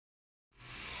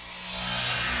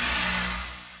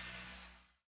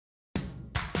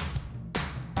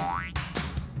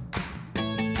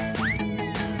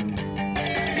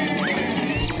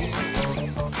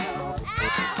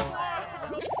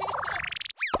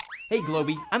Hey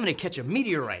Globy, I'm gonna catch a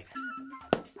meteorite.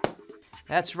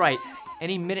 That's right,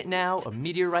 any minute now, a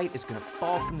meteorite is gonna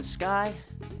fall from the sky,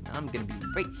 and I'm gonna be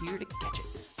right here to catch it.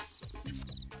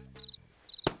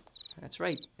 That's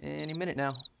right, any minute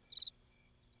now.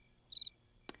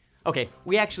 Okay,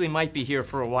 we actually might be here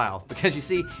for a while, because you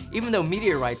see, even though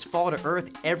meteorites fall to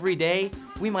Earth every day,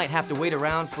 we might have to wait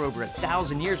around for over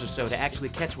 1,000 years or so to actually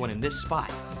catch one in this spot.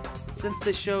 Since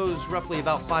this show's roughly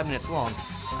about 5 minutes long,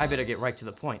 I better get right to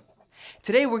the point.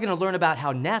 Today we're gonna learn about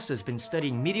how NASA's been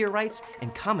studying meteorites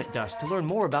and comet dust to learn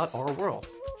more about our world.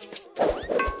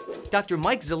 Dr.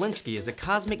 Mike Zielinski is a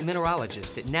cosmic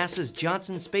mineralogist at NASA's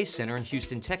Johnson Space Center in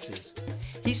Houston, Texas.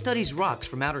 He studies rocks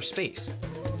from outer space.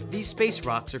 These space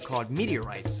rocks are called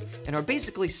meteorites and are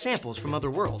basically samples from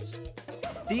other worlds.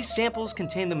 These samples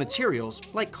contain the materials,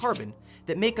 like carbon,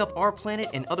 that make up our planet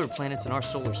and other planets in our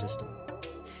solar system.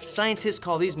 Scientists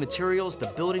call these materials the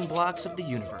building blocks of the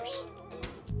universe.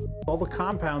 All the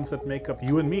compounds that make up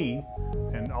you and me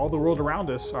and all the world around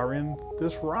us are in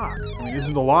this rock. I mean, it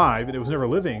isn't alive and it was never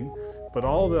living, but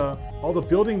all the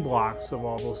building blocks of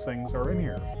all those things are in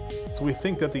here. So we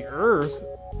think that the Earth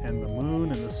and the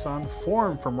moon and the sun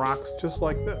form from rocks just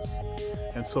like this.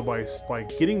 And so by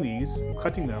getting these and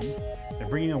collecting them and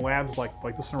bringing in labs like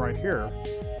this one right here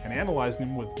and analyzing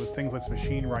them with things like this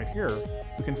machine right here,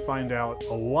 we can find out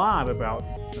a lot about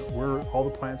where all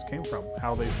the planets came from,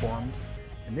 how they formed,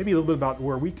 and maybe a little bit about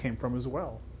where we came from as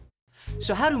well.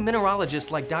 So how do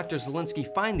mineralogists like Dr.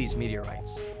 Zielinski find these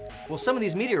meteorites? Well, some of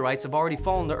these meteorites have already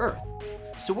fallen to Earth.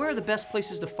 So where are the best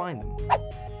places to find them?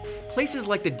 Places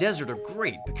like the desert are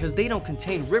great because they don't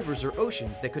contain rivers or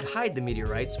oceans that could hide the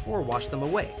meteorites or wash them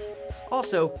away.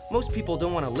 Also, most people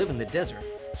don't want to live in the desert,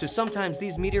 so sometimes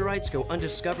these meteorites go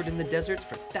undiscovered in the deserts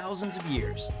for thousands of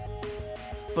years.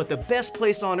 But the best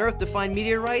place on Earth to find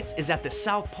meteorites is at the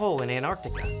South Pole in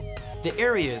Antarctica. The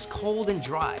area is cold and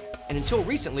dry, and until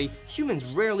recently, humans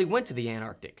rarely went to the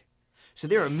Antarctic. So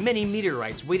there are many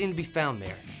meteorites waiting to be found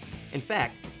there. In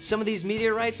fact, some of these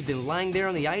meteorites have been lying there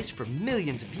on the ice for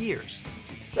millions of years.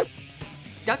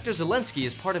 Dr. Zielinski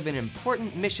is part of an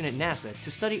important mission at NASA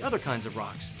to study other kinds of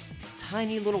rocks,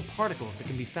 tiny little particles that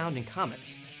can be found in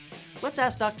comets. Let's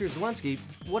ask Dr. Zielinski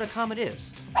what a comet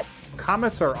is.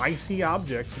 Comets are icy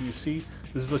objects, and you see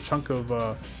this is a chunk of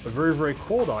a very, very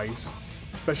cold ice,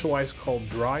 special ice called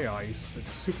dry ice.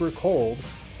 It's super cold,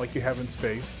 like you have in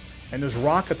space, and there's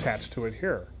rock attached to it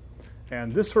here.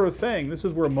 And this sort of thing, this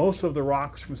is where most of the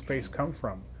rocks from space come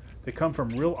from. They come from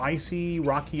real icy,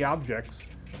 rocky objects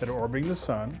that are orbiting the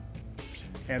sun,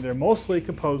 and they're mostly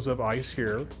composed of ice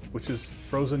here, which is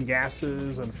frozen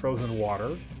gases and frozen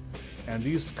water. And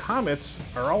these comets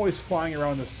are always flying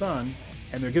around the sun,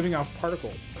 and they're giving off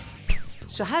particles.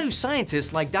 So how do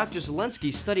scientists like Dr.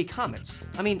 Zielinski study comets?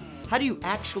 I mean, how do you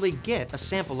actually get a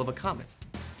sample of a comet?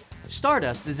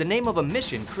 Stardust is the name of a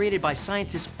mission created by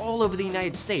scientists all over the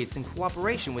United States in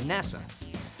cooperation with NASA.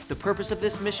 The purpose of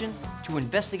this mission? To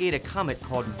investigate a comet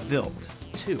called Wild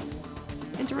 2.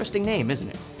 Interesting name, isn't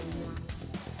it?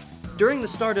 During the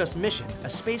Stardust mission, a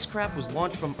spacecraft was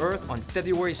launched from Earth on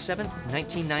February 7,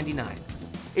 1999.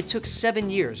 It took 7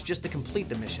 years just to complete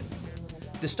the mission.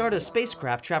 The Stardust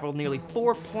spacecraft traveled nearly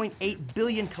 4.8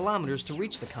 billion kilometers to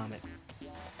reach the comet.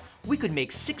 We could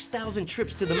make 6,000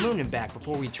 trips to the moon and back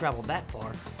before we traveled that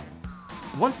far.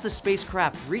 Once the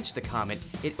spacecraft reached the comet,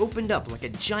 it opened up like a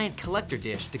giant collector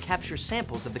dish to capture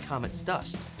samples of the comet's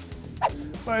dust.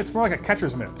 Well, it's more like a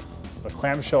catcher's mitt. The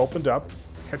clamshell opened up,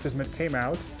 the catcher's mitt came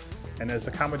out, and as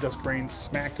the comet dust grains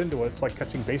smacked into it, it's like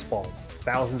catching baseballs,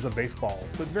 thousands of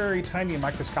baseballs, but very tiny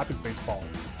microscopic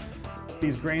baseballs.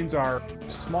 These grains are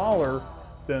smaller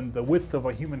than the width of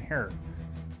a human hair.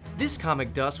 This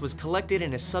comet dust was collected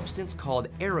in a substance called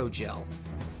aerogel.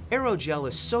 Aerogel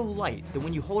is so light that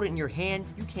when you hold it in your hand,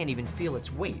 you can't even feel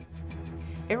its weight.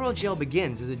 Aerogel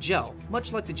begins as a gel,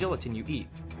 much like the gelatin you eat.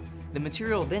 The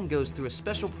material then goes through a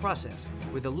special process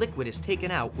where the liquid is taken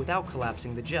out without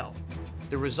collapsing the gel.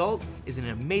 The result is an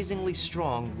amazingly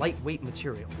strong, lightweight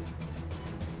material.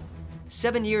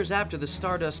 7 years after the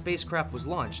Stardust spacecraft was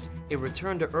launched, it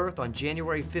returned to Earth on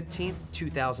January 15,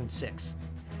 2006.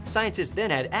 Scientists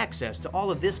then had access to all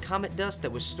of this comet dust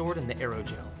that was stored in the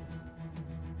aerogel.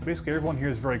 Basically, everyone here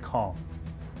is very calm.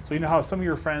 So you know how some of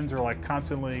your friends are like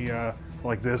constantly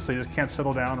like this, they just can't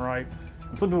settle down right?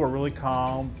 And some people are really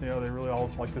calm, you know, they're really all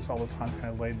like this all the time,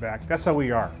 kind of laid back. That's how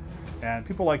we are. And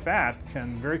people like that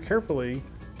can very carefully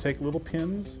take little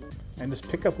pins and just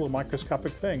pick up little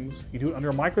microscopic things. You do it under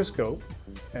a microscope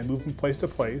and move from place to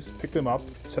place, pick them up,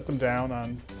 set them down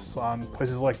on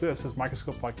places like this, this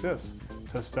microscope like this,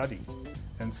 to study.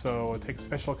 And so it takes a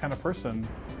special kind of person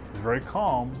who's very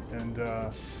calm and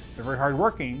They're very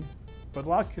hardworking, but a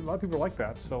lot of people are like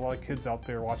that. So a lot of kids out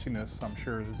there watching this, I'm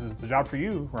sure this is the job for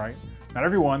you, right? Not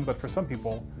everyone, but for some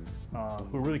people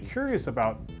who are really curious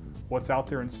about what's out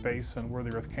there in space and where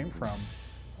the Earth came from,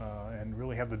 and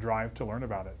really have the drive to learn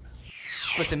about it.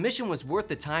 But the mission was worth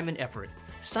the time and effort.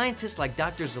 Scientists like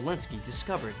Dr. Zelinsky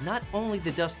discovered not only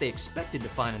the dust they expected to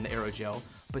find in the aerogel,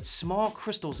 but small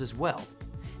crystals as well.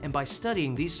 And by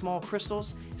studying these small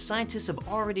crystals, scientists have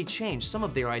already changed some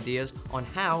of their ideas on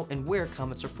how and where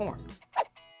comets are formed.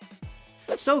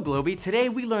 So Globy, today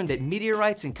we learned that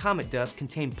meteorites and comet dust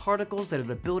contain particles that are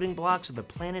the building blocks of the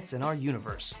planets in our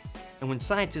universe. And when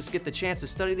scientists get the chance to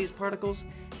study these particles,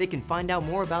 they can find out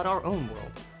more about our own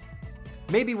world.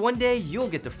 Maybe one day you'll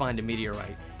get to find a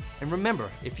meteorite. And remember,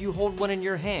 if you hold one in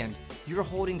your hand, you're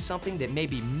holding something that may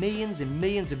be millions and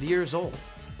millions of years old.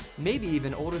 Maybe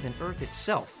even older than Earth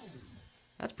itself.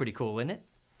 That's pretty cool, isn't it?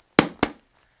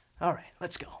 All right,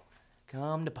 let's go.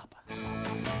 Come to Papa.